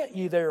 Repent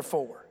ye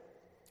therefore,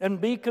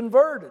 and be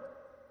converted,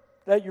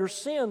 that your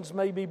sins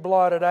may be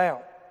blotted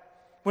out,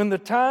 when the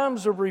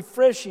times of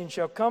refreshing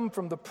shall come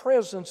from the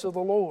presence of the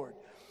Lord.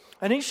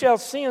 And He shall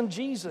send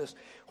Jesus,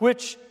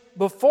 which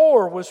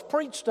before was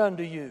preached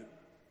unto you,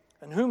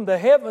 and whom the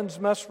heavens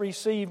must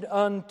receive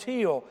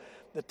until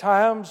the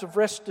times of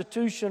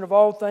restitution of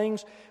all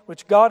things,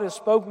 which God has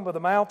spoken by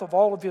the mouth of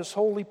all of His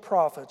holy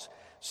prophets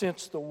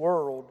since the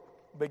world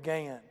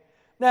began.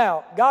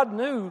 Now, God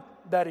knew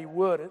that He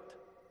wouldn't,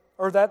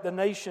 or that the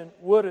nation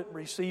wouldn't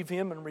receive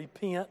Him and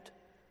repent.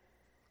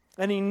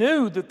 And He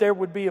knew that there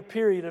would be a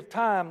period of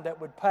time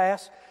that would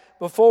pass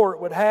before it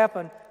would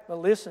happen. But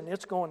listen,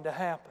 it's going to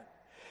happen.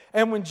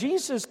 And when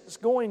Jesus is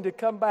going to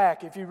come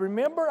back, if you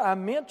remember, I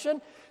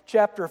mentioned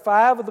chapter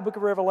 5 of the book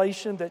of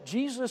Revelation that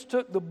Jesus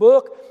took the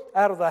book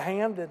out of the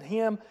hand of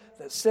Him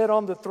that sat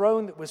on the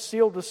throne that was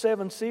sealed with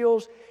 7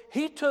 seals.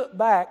 He took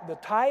back the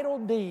title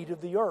deed of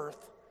the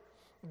earth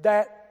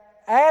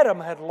that Adam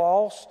had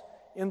lost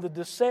in the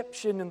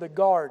deception in the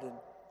garden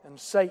and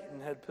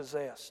Satan had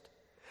possessed.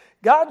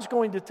 God's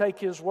going to take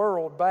His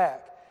world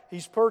back.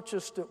 He's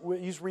purchased it,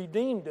 He's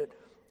redeemed it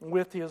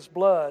with His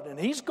blood. And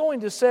He's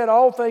going to set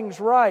all things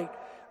right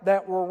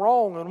that were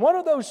wrong. And one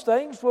of those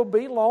things will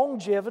be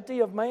longevity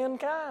of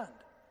mankind.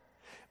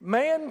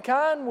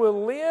 Mankind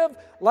will live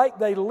like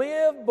they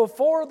lived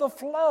before the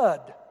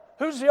flood.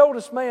 Who's the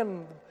oldest man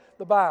in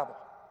the Bible?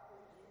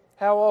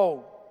 How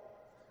old?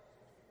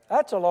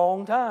 That's a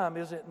long time,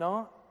 is it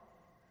not?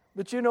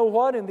 But you know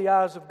what? In the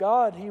eyes of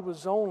God, he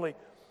was only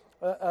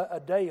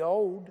a day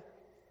old.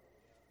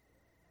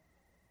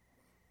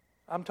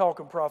 I'm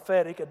talking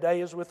prophetic. A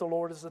day is with the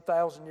Lord as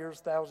 1,000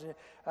 years, 1,000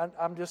 years.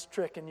 I'm just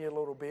tricking you a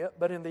little bit.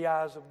 But in the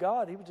eyes of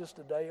God, he was just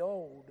a day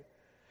old.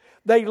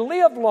 They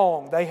lived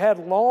long. They had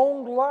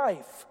long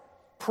life,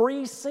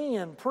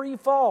 pre-sin,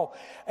 pre-fall.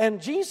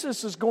 And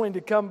Jesus is going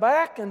to come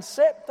back and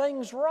set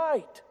things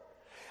right.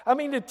 I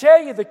mean, to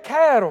tell you, the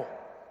cattle,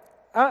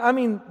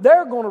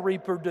 they're going to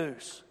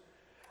reproduce.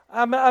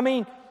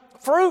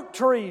 Fruit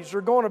trees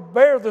are going to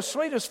bear the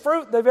sweetest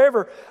fruit they've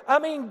ever.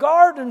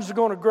 Gardens are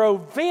going to grow,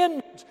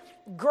 vineyards,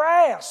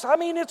 grass.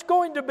 It's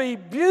going to be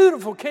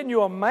beautiful. Can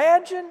you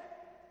imagine?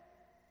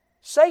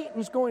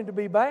 Satan's going to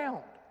be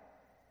bound.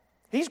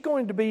 He's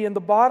going to be in the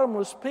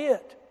bottomless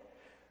pit.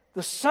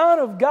 The Son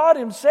of God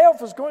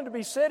Himself is going to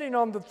be sitting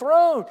on the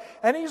throne,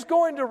 and He's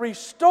going to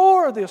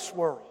restore this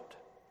world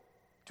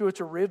to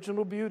its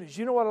original beauties.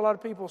 You know what a lot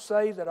of people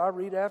say that I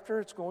read after?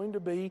 It's going to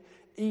be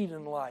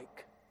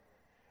Eden-like.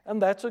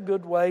 And that's a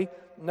good way,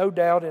 no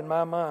doubt in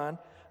my mind,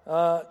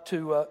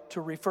 to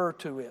refer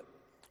to it.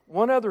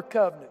 One other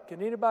covenant.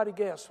 Can anybody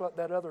guess what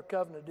that other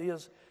covenant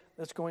is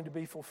that's going to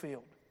be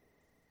fulfilled?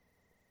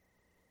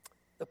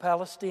 The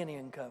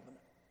Palestinian covenant.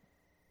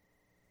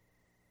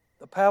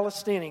 The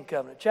Palestinian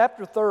covenant.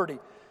 Chapter 30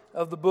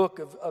 of the book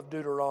of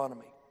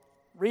Deuteronomy.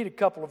 Read a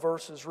couple of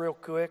verses real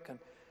quick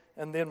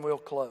and then we'll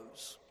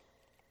close.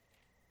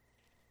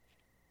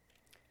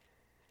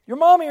 Your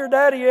mommy or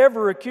daddy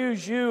ever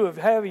accused you of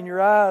having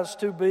your eyes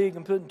too big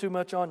and putting too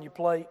much on your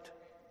plate?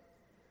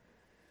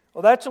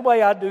 Well, that's the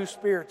way I do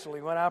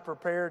spiritually when I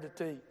prepare to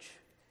teach.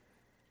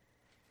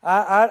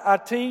 I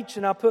teach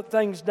and I put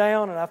things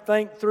down and I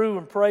think through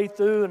and pray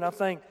through and I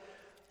think,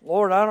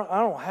 Lord, I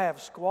don't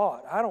have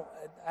squat.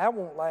 I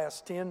won't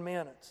last 10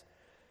 minutes.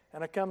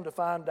 And I come to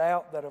find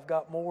out that I've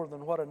got more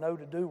than what I know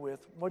to do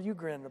with. What are you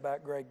grinning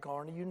about, Greg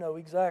Carney? You know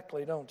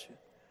exactly, don't you?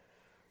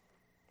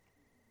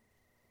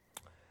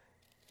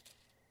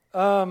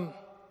 I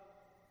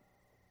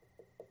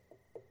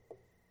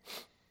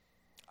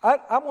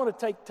want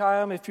to take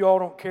time, if you all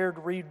don't care, to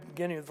read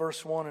beginning of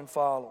verse 1 and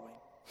following.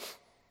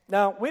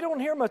 Now, we don't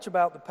hear much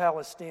about the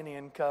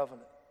Palestinian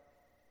covenant,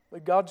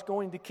 but God's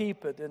going to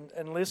keep it,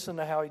 and listen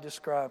to how He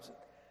describes it.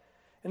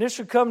 And it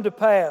shall come to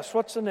pass.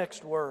 What's the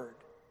next word?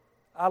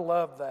 I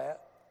love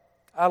that.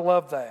 I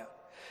love that.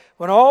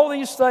 When all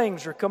these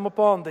things are come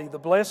upon thee, the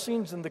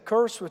blessings and the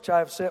curse which I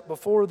have set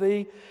before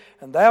thee,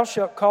 and thou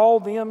shalt call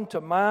them to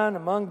mind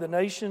among the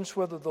nations,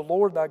 whither the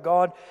Lord thy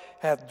God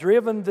hath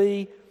driven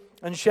thee,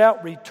 and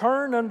shalt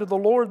return unto the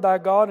Lord thy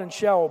God, and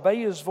shalt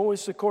obey His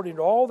voice according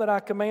to all that I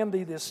command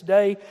thee this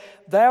day,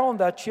 thou and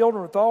thy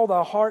children with all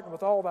thy heart and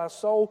with all thy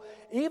soul.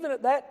 Even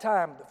at that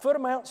time, at the foot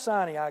of Mount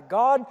Sinai,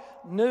 God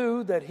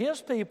knew that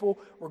His people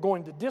were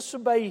going to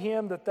disobey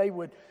Him, that they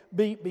would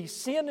be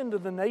sent into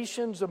the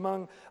nations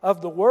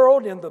of the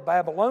world in the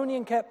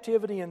Babylonian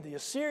captivity, in the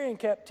Assyrian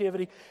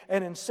captivity,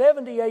 and in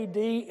 70 AD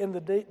in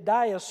the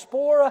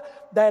diaspora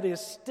that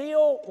is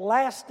still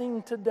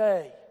lasting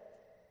today.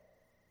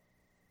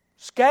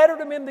 Scattered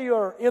them in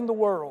the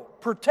world,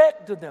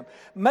 protected them,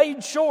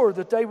 made sure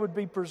that they would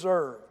be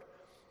preserved.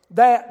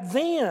 That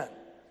then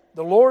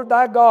the Lord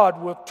thy God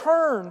will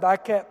turn thy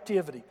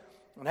captivity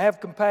and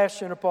have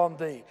compassion upon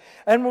thee,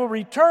 and will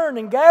return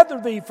and gather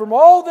thee from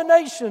all the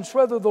nations,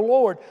 whither the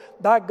Lord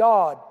thy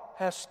God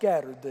hath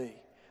scattered thee.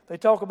 They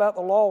talk about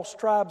the lost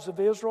tribes of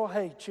Israel.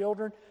 Hey,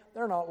 children,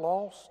 they're not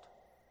lost.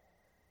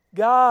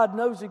 God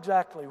knows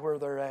exactly where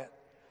they're at.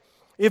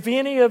 If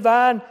any of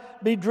thine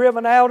be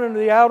driven out into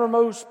the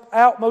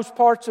outmost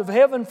parts of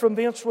heaven, from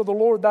thence will the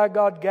Lord thy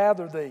God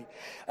gather thee,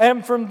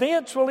 and from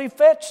thence will He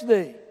fetch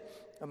thee.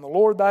 And the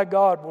Lord thy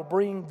God will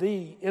bring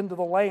thee into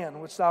the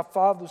land which thy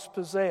fathers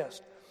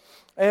possessed,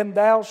 and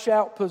thou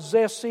shalt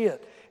possess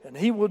it, and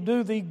He will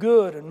do thee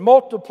good, and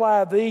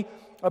multiply thee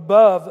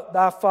above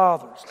thy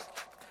fathers.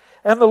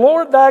 And the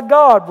Lord thy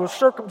God will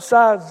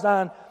circumcise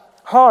thine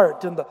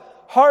heart and the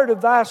heart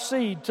of thy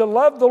seed, to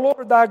love the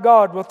Lord thy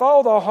God with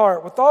all thy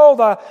heart, with all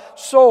thy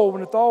soul,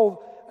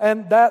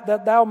 and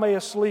that thou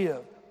mayest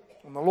live.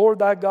 And the Lord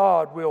thy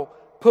God will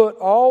put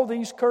all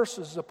these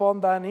curses upon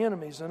thine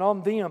enemies, and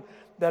on them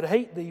that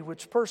hate thee,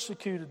 which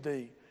persecuted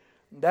thee.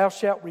 And thou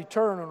shalt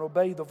return and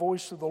obey the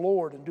voice of the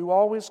Lord, and do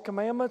all His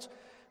commandments,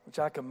 which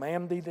I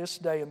command thee this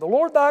day. And the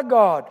Lord thy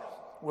God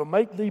will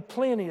make thee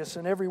plenteous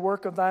in every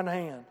work of thine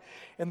hand,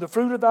 in the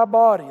fruit of thy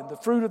body, and the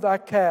fruit of thy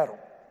cattle,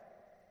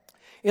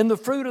 in the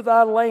fruit of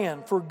thy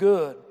land for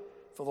good,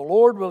 For the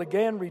Lord will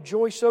again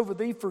rejoice over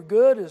thee for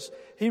good, as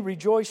He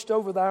rejoiced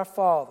over thy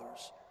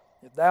fathers.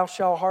 If thou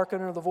shalt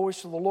hearken unto the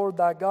voice of the Lord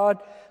thy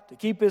God, to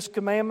keep His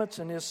commandments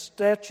and His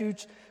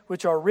statutes,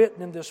 which are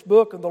written in this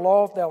book of the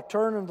law, if thou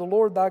turn unto the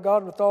Lord thy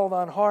God with all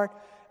thine heart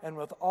and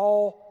with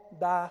all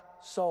thy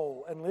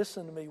soul. And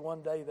listen to me,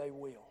 one day they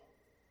will.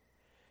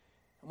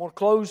 I'm going to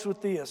close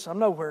with this. I'm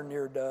nowhere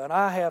near done.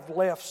 I have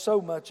left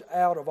so much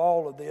out of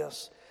all of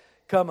this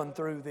coming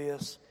through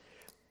this.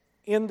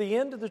 In the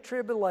end of the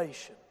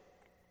tribulation,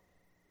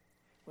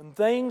 when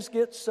things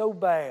get so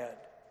bad,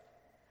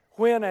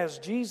 when, as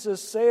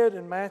Jesus said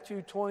in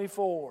Matthew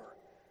 24,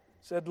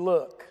 said,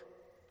 look,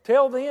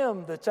 tell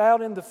them that's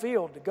out in the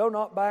field to go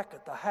not back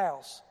at the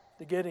house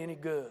to get any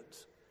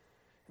goods.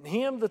 And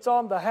him that's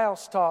on the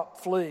housetop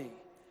flee.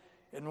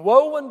 And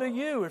woe unto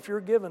you if you're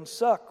given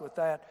suck with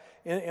that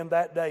in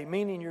that day,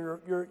 meaning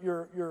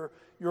you're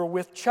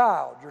with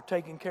child, you're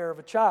taking care of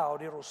a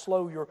child. It'll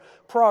slow your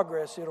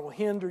progress, it'll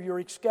hinder your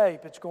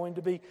escape. It's going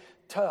to be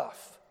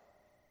tough.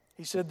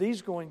 He said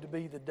these are going to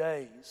be the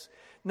days.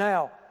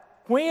 Now,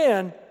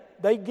 when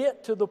they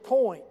get to the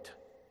point,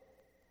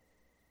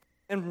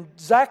 and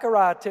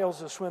Zechariah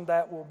tells us when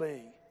that will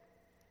be,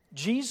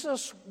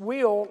 Jesus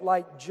will,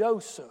 like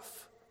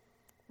Joseph,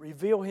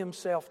 reveal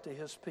Himself to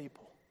His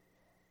people.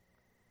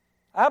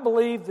 I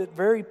believe that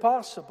very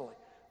possibly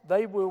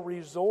they will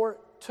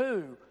resort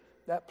to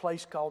that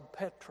place called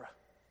Petra.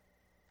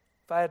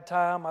 If I had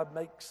time, I'd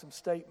make some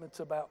statements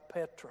about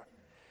Petra.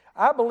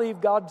 I believe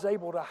God's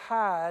able to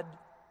hide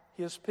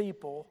His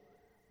people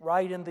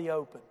right in the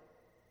open.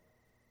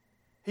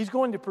 He's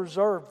going to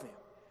preserve them.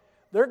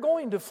 They're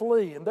going to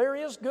flee, and there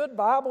is good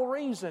Bible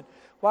reason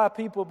why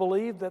people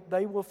believe that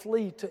they will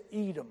flee to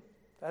Edom.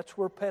 That's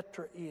where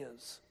Petra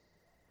is.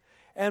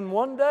 And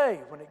one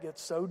day, when it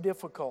gets so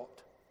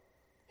difficult,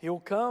 He'll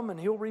come and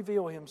He'll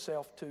reveal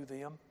Himself to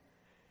them.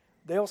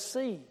 They'll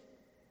see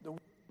the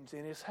wounds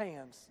in His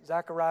hands.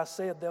 Zechariah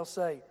said, they'll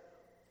say,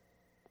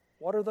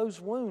 what are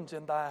those wounds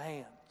in thy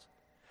hands?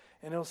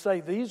 And He'll say,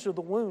 these are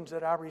the wounds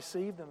that I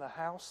received in the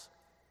house.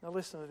 Now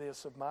listen to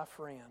this, of my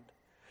friend.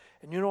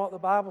 And you know what the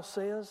Bible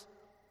says?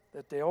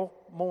 That they'll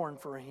mourn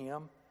for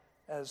him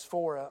as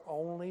for an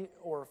only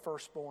or a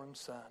firstborn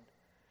son.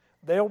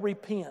 They'll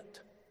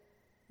repent.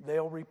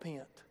 They'll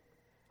repent.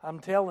 I'm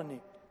telling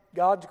you,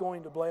 God's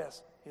going to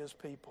bless His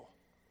people.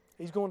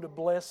 He's going to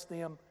bless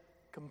them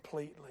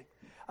completely.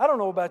 I don't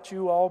know about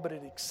you all, but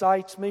it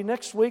excites me.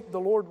 Next week, the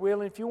Lord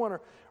willing, if you want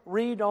to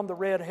read on the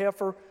red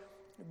heifer,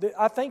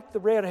 I think the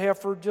red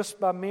heifer, just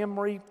by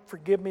memory,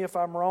 forgive me if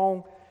I'm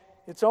wrong,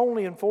 it's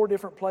only in 4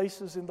 different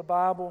places in the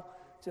Bible.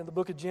 It's in the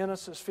book of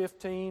Genesis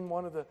 15.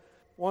 One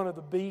of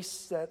the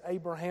beasts that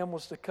Abraham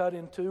was to cut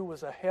into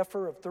was a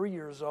heifer of 3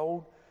 years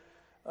old.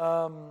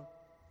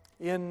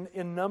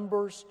 In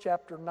Numbers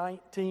chapter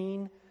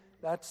 19,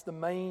 that's the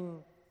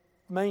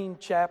main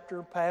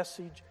chapter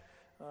passage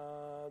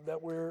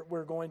that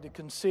we're going to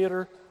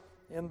consider.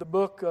 In the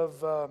book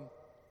of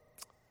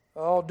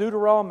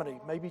Deuteronomy,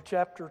 maybe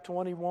chapter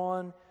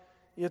 21,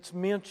 it's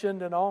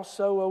mentioned, and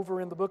also over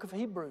in the book of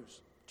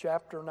Hebrews,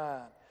 chapter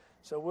 9.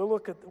 So we'll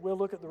look at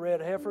the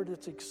red heifer.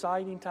 It's an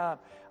exciting time.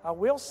 I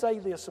will say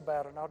this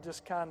about it, and I'll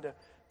just kind of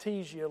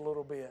tease you a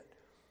little bit.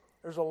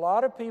 There's a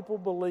lot of people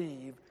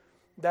believe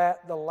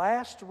that the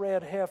last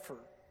red heifer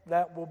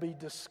that will be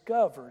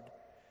discovered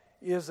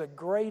is a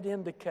great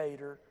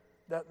indicator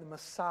that the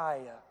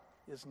Messiah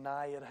is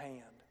nigh at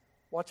hand.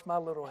 Watch my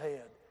little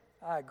head.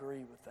 I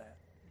agree with that.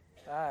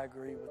 I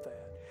agree with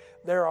that.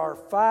 There are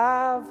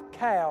 5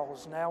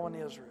 cows now in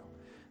Israel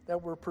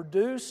that were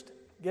produced,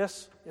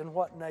 guess in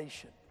what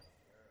nation?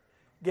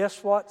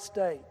 Guess what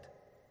state?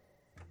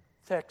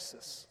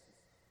 Texas.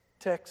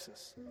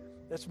 Texas.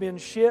 That's been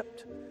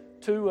shipped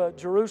to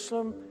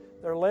Jerusalem.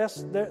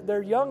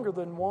 They're younger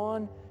than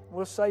one.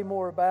 We'll say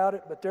more about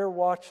it, but they're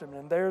watching,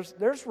 and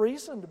there's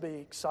reason to be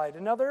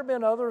excited. Now, there have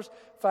been others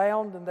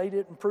found, and they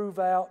didn't prove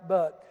out,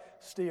 but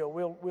still,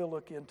 we'll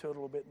look into it a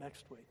little bit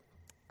next week.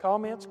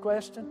 Comments,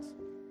 questions?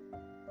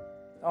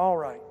 All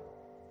right.